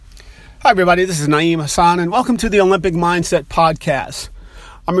Hi, everybody. This is Naeem Hassan, and welcome to the Olympic Mindset Podcast.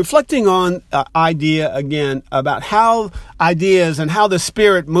 I'm reflecting on an idea again about how ideas and how the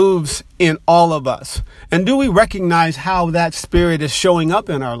Spirit moves in all of us. And do we recognize how that Spirit is showing up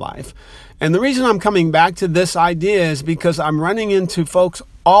in our life? And the reason I'm coming back to this idea is because I'm running into folks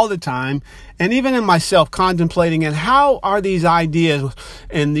all the time, and even in myself, contemplating and how are these ideas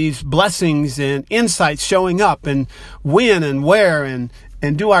and these blessings and insights showing up, and when and where, and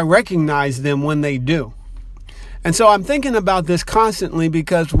do I recognize them when they do? And so I'm thinking about this constantly,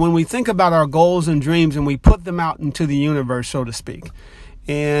 because when we think about our goals and dreams and we put them out into the universe, so to speak,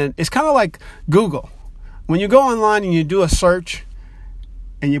 and it's kind of like Google. When you go online and you do a search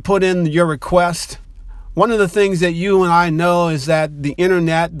and you put in your request, one of the things that you and I know is that the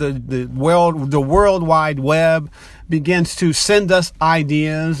internet, the World Wide Web begins to send us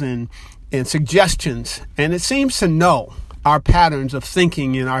ideas and suggestions, and it seems to know our patterns of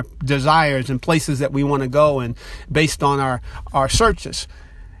thinking and our desires and places that we want to go, and based on our searches.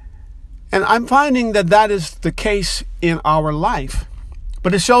 And I'm finding that is the case in our life.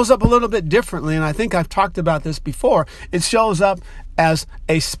 But it shows up a little bit differently, and I think I've talked about this before. It shows up as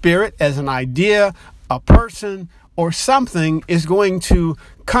a spirit, as an idea, a person, or something is going to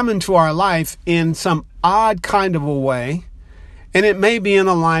come into our life in some odd kind of a way. And it may be in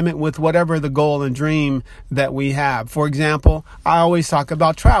alignment with whatever the goal and dream that we have. For example, I always talk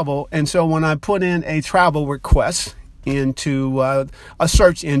about travel. And so when I put in a travel request into a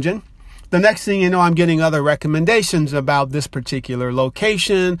search engine, the next thing you know, I'm getting other recommendations about this particular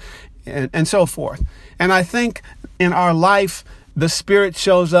location and so forth. And I think in our life, the Spirit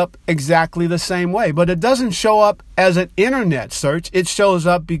shows up exactly the same way, but it doesn't show up as an internet search. It shows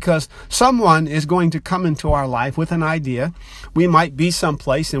up because someone is going to come into our life with an idea. We might be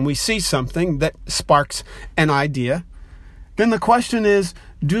someplace and we see something that sparks an idea. Then the question is,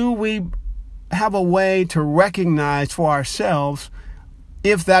 do we have a way to recognize for ourselves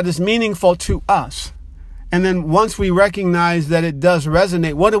if that is meaningful to us? And then once we recognize that it does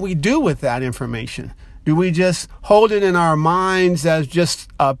resonate, what do we do with that information? Do we just hold it in our minds as just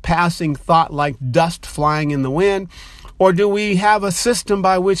a passing thought, like dust flying in the wind? Or do we have a system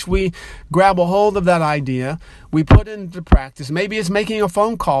by which we grab a hold of that idea, we put it into practice? Maybe it's making a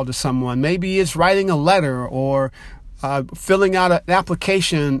phone call to someone. Maybe it's writing a letter, or filling out an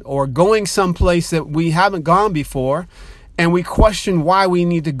application, or going someplace that we haven't gone before, and we question why we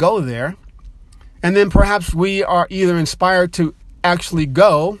need to go there. And then perhaps we are either inspired to actually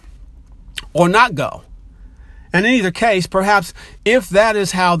go or not go. And in either case, perhaps if that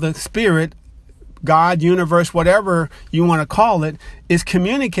is how the Spirit, God, universe, whatever you want to call it, is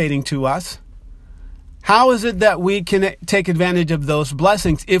communicating to us, how is it that we can take advantage of those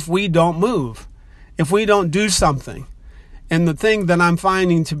blessings if we don't move, if we don't do something? And the thing that I'm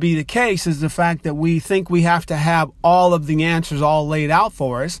finding to be the case is the fact that we think we have to have all of the answers all laid out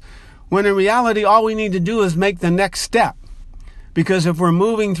for us, when in reality, all we need to do is make the next step. Because if we're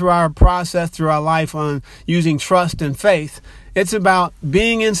moving through our process, through our life on using trust and faith, it's about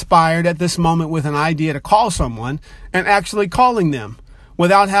being inspired at this moment with an idea to call someone and actually calling them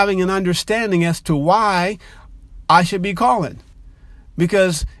without having an understanding as to why I should be calling.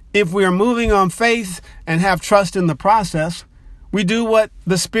 Because if we are moving on faith and have trust in the process, we do what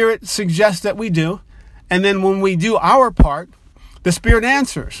the Spirit suggests that we do. And then when we do our part, the Spirit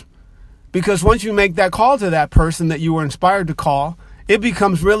answers. Because once you make that call to that person that you were inspired to call, it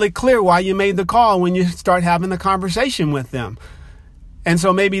becomes really clear why you made the call when you start having the conversation with them. And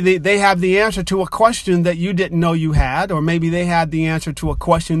so maybe they have the answer to a question that you didn't know you had, or maybe they had the answer to a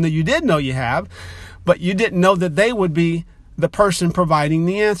question that you did know you have, but you didn't know that they would be the person providing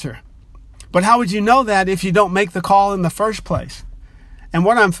the answer. But how would you know that if you don't make the call in the first place? And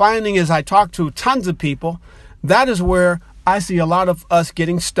what I'm finding is I talk to tons of people, that is where I see a lot of us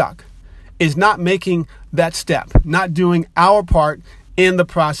getting stuck. Is not making that step, not doing our part in the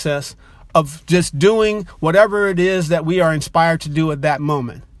process of just doing whatever it is that we are inspired to do at that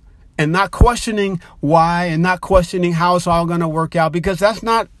moment, and not questioning why, and not questioning how it's all going to work out, because that's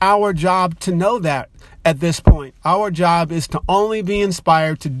not our job to know that at this point. Our job is to only be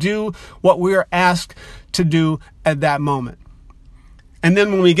inspired to do what we are asked to do at that moment. And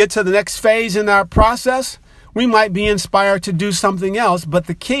then when we get to the next phase in our process, we might be inspired to do something else. But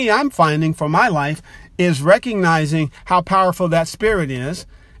the key I'm finding for my life is recognizing how powerful that Spirit is,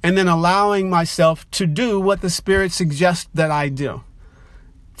 and then allowing myself to do what the Spirit suggests that I do.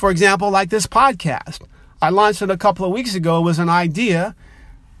 For example, like this podcast. I launched it a couple of weeks ago. It was an idea,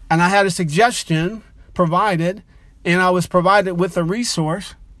 and I had a suggestion provided, and I was provided with a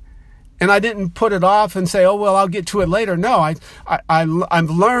resource. And I didn't put it off and say, oh, well, I'll get to it later. No, I've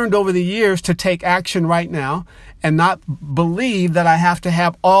learned over the years to take action right now and not believe that I have to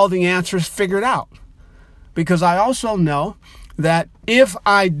have all the answers figured out. Because I also know that if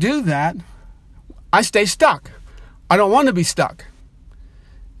I do that, I stay stuck. I don't want to be stuck.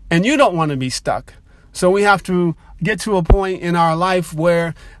 And you don't want to be stuck. So we have to get to a point in our life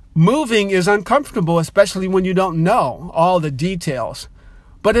where moving is uncomfortable, especially when you don't know all the details.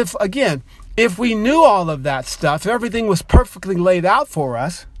 But if we knew all of that stuff, if everything was perfectly laid out for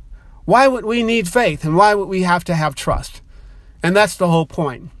us, why would we need faith? And why would we have to have trust? And that's the whole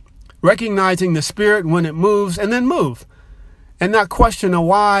point. Recognizing the Spirit when it moves, and then move. And not question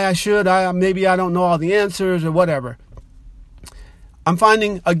why maybe I don't know all the answers or whatever. I'm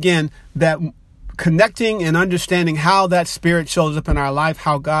finding, again, that connecting and understanding how that Spirit shows up in our life,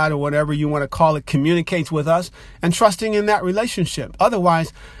 how God or whatever you want to call it communicates with us, and trusting in that relationship.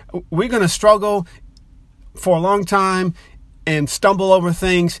 Otherwise, we're going to struggle for a long time and stumble over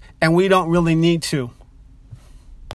things, and we don't really need to.